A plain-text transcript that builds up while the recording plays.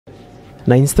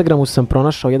Na Instagramu sam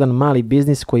pronašao jedan mali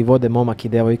biznis koji vode momak i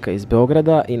devojka iz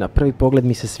Beograda i na prvi pogled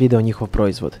mi se svideo njihov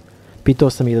proizvod. Pitao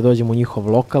sam ih da dođem u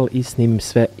njihov lokal i snimim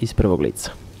sve iz prvog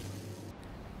lica.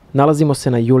 Nalazimo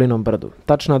se na Julinom brdu.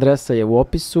 Tačna adresa je u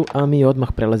opisu, a mi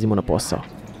odmah prelazimo na posao.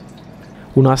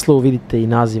 U naslovu vidite i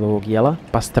naziv ovog jela,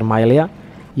 pastrmajdlija.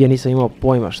 Ja nisam imao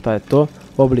pojma šta je to,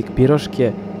 oblik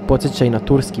piroške, podsjeća i na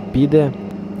turski pide,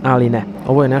 ali ne,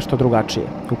 ovo je nešto drugačije.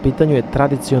 U pitanju je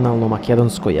tradicionalno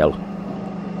makedonsko jelo.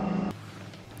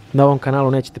 Na ovom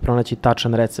kanalu nećete pronaći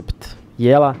tačan recept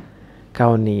jela,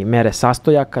 kao ni mere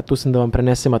sastojaka. Tu sam da vam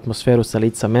prenesem atmosferu sa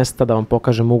lica mesta, da vam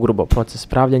pokažem ugrubo proces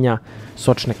pravljenja,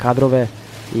 sočne kadrove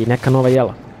i neka nova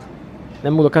jela.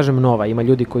 Ne mogu da kažem nova, ima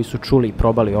ljudi koji su čuli i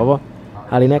probali ovo,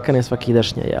 ali neka ne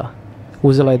svakidašnja jela.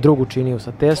 Uzela je drugu činiju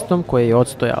sa testom koja je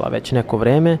odstojala već neko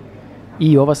vreme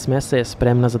i ova smesa je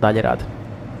spremna za dalje rad.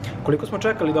 Koliko smo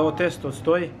čekali da ovo testo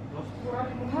odstoji?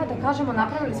 Pa da kažemo,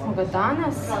 napravili smo ga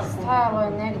danas, stajalo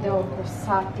je negde oko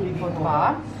sati i po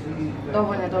 2,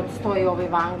 dovoljno je da odstoji u ovoj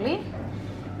vangli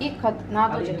i kad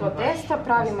nadođe to testa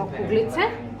pravimo kuglice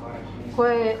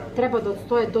koje treba da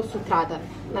odstoje do sutradan.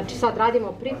 Znači sad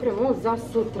radimo pripremu za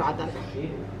sutradan.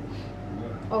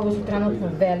 Ovo su trenutno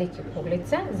velike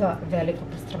kuglice za veliku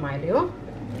pastrmajdliju.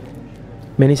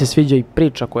 Meni se sviđa i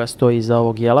priča koja stoji iza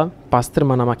ovog jela.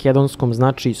 Pastrma na makedonskom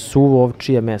znači suvo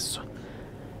ovčije meso.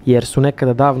 Jer su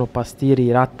nekada davno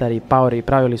pastiri, ratari, paori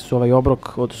pravili su ovaj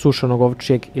obrok od sušenog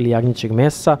ovčijeg ili jagnjećeg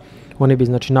mesa. Oni bi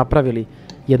znači napravili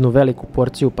jednu veliku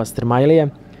porciju pastrmajdlije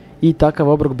i takav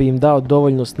obrok bi im dao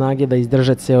dovoljno snage da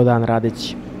izdrže ceo dan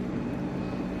radeći.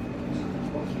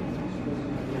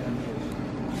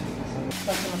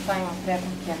 Sad ćemo stavimo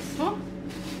prednu kesu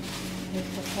i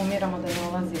pomiramo da ne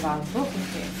ulazi vazduh u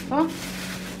testo.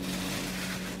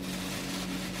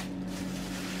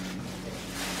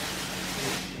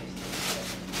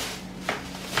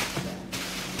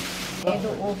 Idu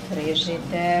u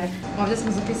frižider. Ovdje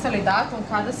smo zapisali datum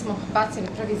kada smo bacili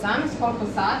prvi zamес, koliko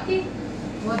sati.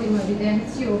 Vodimo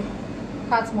evidenciju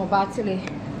kad smo bacili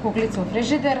kuglicu u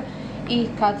frižider i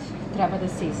kad treba da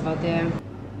se izvade.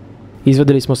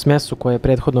 Izvadili smo smesu koja je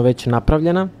prethodno već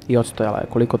napravljena i odstojala je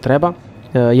koliko treba.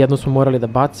 Jedno smo morali da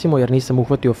bacimo jer nisam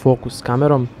uhvatio fokus s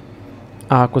kamerom,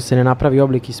 a ako se ne napravi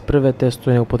oblik iz prve, testo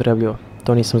je neupotrebljivo.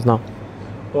 To nisam znao.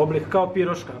 Oblik kao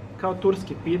piroška, kao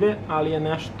turski pide, ali je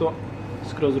nešto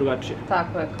skroz drugačije.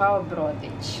 Tako je, kao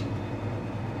brodić.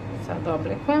 Sad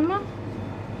oblikujemo.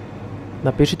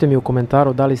 Napišite mi u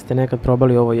komentaru da li ste nekad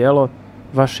probali ovo jelo,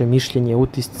 vaše mišljenje,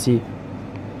 utisci.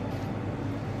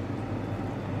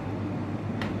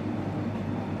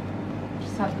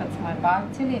 Sad kad smo je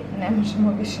bacili, ne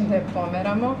možemo više da je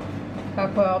pomeramo.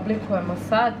 Kako je oblikujemo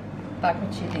sad, tako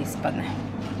će i da ispadne.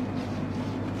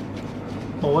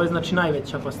 Ovo je znači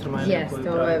najveća pastrmajdlija koju pravite.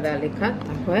 Jeste, ovo je velika,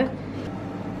 tako je.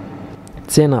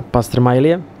 Cena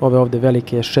pastrmajdlije, ove ovde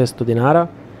velike je 600 dinara,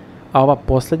 a ova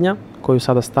posljednja koju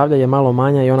sada stavlja je malo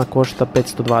manja i ona košta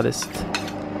 520.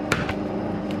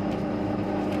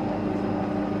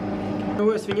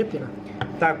 Ovo je svinjetina.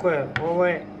 Tako je, ovo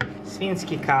je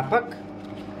svinjski kapak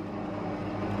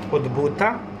od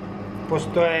buta.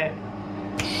 Postoje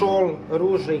šol,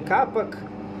 ruže i kapak.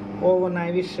 Ovo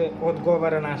najviše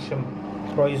odgovara našem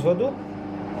proizvodu.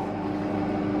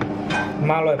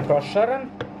 Malo je prošaran,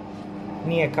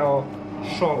 nije kao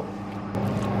šol.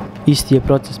 Isti je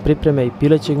proces pripreme i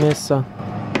pilećeg mesa.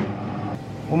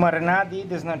 U marinadi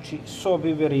ide znači so,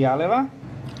 biber i jaleva,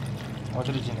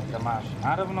 određene gramaže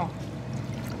naravno.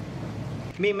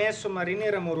 Mi meso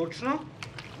mariniramo ručno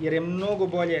jer je mnogo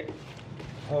bolje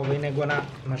nego na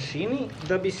mašini,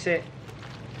 da bi se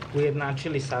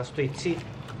ujednačili sastojci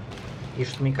i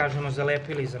što mi kažemo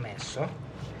zalepili za meso.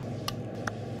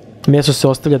 Meso se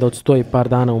ostavlja da odstoji par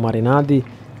dana u marinadi,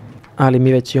 ali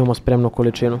mi već imamo spremnu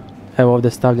količinu. Evo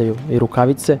ovdje stavljaju i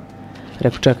rukavice.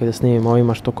 Rekao čekaj da snimim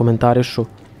ovima što komentarišu.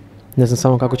 Ne znam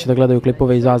samo kako će da gledaju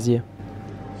klipove iz Azije.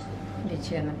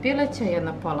 Biće jedna pileća,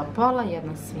 jedna pola-pola,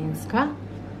 jedna svinjska.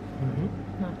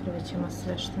 Napravit ćemo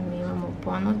sve što mi imamo u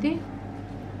ponudi.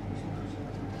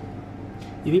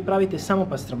 I vi pravite samo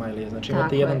pastrmajdlije, znači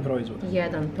imate jedan proizvod.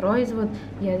 Jedan proizvod,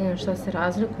 jedino što se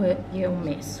razlikuje je u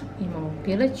mesu. Imamo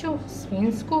pileću,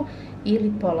 svinjsku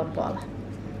ili pola-pola.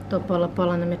 To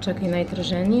pola-pola nam je čak i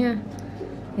najtraženije,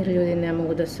 jer ljudi ne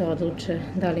mogu da se odluče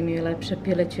da li mi je lepše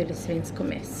pileću ili svinjsko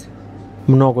meso.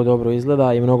 Mnogo dobro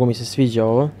izgleda i mnogo mi se sviđa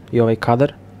ovo i ovaj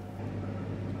kadar.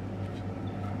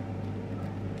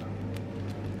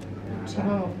 Znači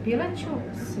imamo pileću,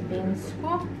 svinjsku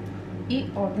i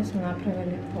ovdje smo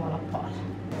napravili pola-pola.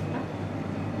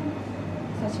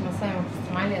 Sad ćemo stavimo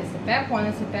pastrmajdlije da se peku,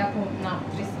 one se peku na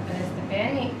 350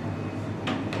 stepeni,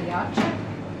 jače.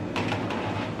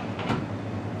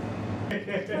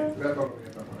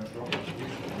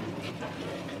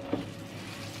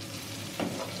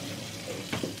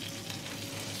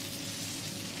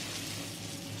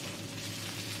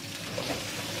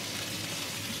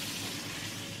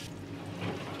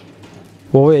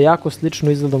 Ovo je jako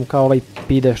slično izgledom kao ovaj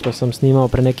pide što sam snimao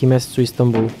pre neki mjesec u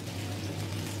Istanbulu.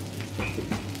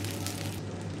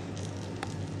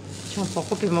 Ćemo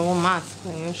pokupiti ovu mast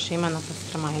koju još ima na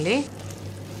pastrmajliji.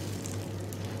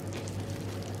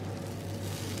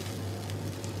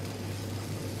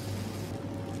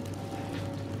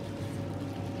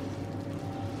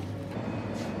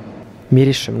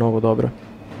 Miriše mnogo dobro.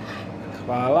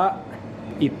 Hvala.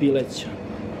 I pileća.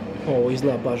 Ovo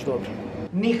izgleda baš dobro.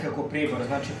 Nikako pribor,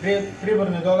 znači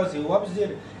pribor ne dolazi u obzir,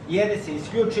 jede se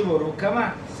isključivo rukama,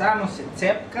 samo se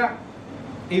cepka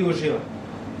i uživa.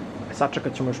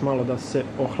 Sačekat ćemo još malo da se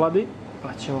ohladi, pa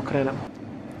ćemo krenemo.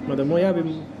 Mada ja bi...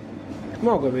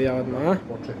 Mogu bi ja odmah, a?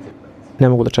 Ne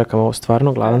mogu da čekam ovo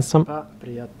stvarno, gladan sam. Pa,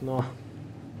 prijatno.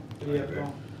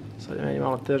 Sad je meni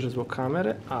malo teže zbog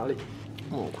kamere, ali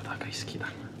mogu da ga iskidam.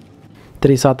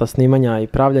 3 sata snimanja i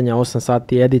pravljanja, 8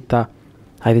 sati edita.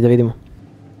 Hajde da vidimo.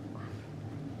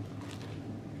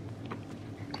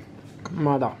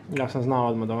 Ma da, ja sam znao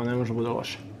odmah da ovo ne može bude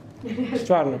loše.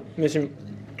 Stvarno, mislim,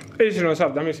 iskreno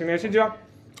sad da mi se ne sviđa,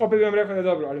 opet bih vam rekao da je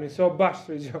dobro, ali mi se ovo baš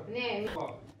sviđa.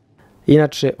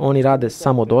 Inače, oni rade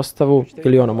samo dostavu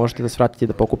ili možete da svratite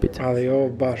da pokupite. Ali ovo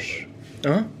baš...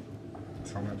 A?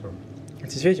 Samo je to.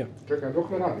 Ti se sviđa? Čekaj,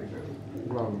 dok ne radite,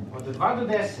 uglavnom? Od 2 do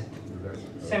 10,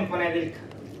 sem ponedeljka.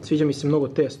 Sviđa mi se mnogo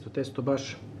testo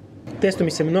baš... Testo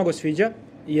mi se mnogo sviđa,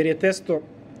 jer je testo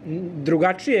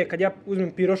drugačije kad ja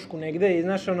uzmem pirošku negde i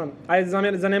znaš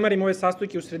ajde zanemarim ove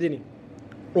sastojke u sredini.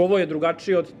 Ovo je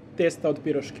drugačije od testa od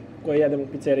piroške koje jedem u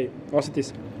pizzeriji. Osjeti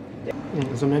se.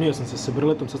 Zamenio sam se sa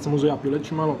brletom, sad sam uzeo ja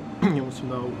pileću malo, njemu sam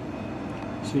dao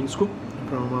svinjsku,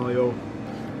 napravo malo i ovo.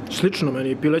 Slično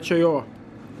meni i pileća i ovo.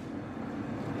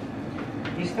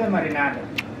 Isto je marinada.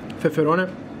 Feferone,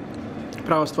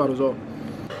 prava stvar uz ovo.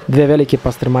 2 velike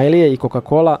pastrmajlije i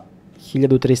Coca-Cola,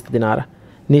 1300 dinara.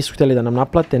 Nisu htjeli da nam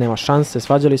naplate, nema šanse,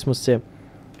 svađali smo se,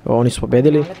 oni su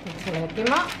pobedili. Nalepnice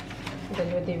lepimo, da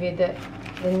ljudi vide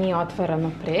da nije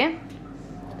otvarano pre.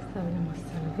 Stavljamo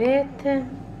salvete.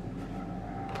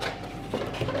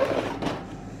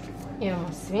 Imamo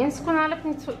svinsku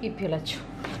nalepnicu i pileću.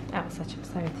 Evo sad ćemo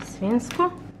staviti svinsku.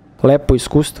 Lepo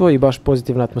iskustvo i baš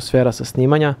pozitivna atmosfera sa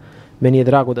snimanja. Meni je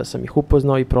drago da sam ih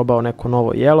upoznao i probao neko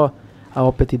novo jelo, a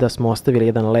opet i da smo ostavili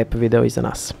jedan lep video iza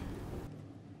nas.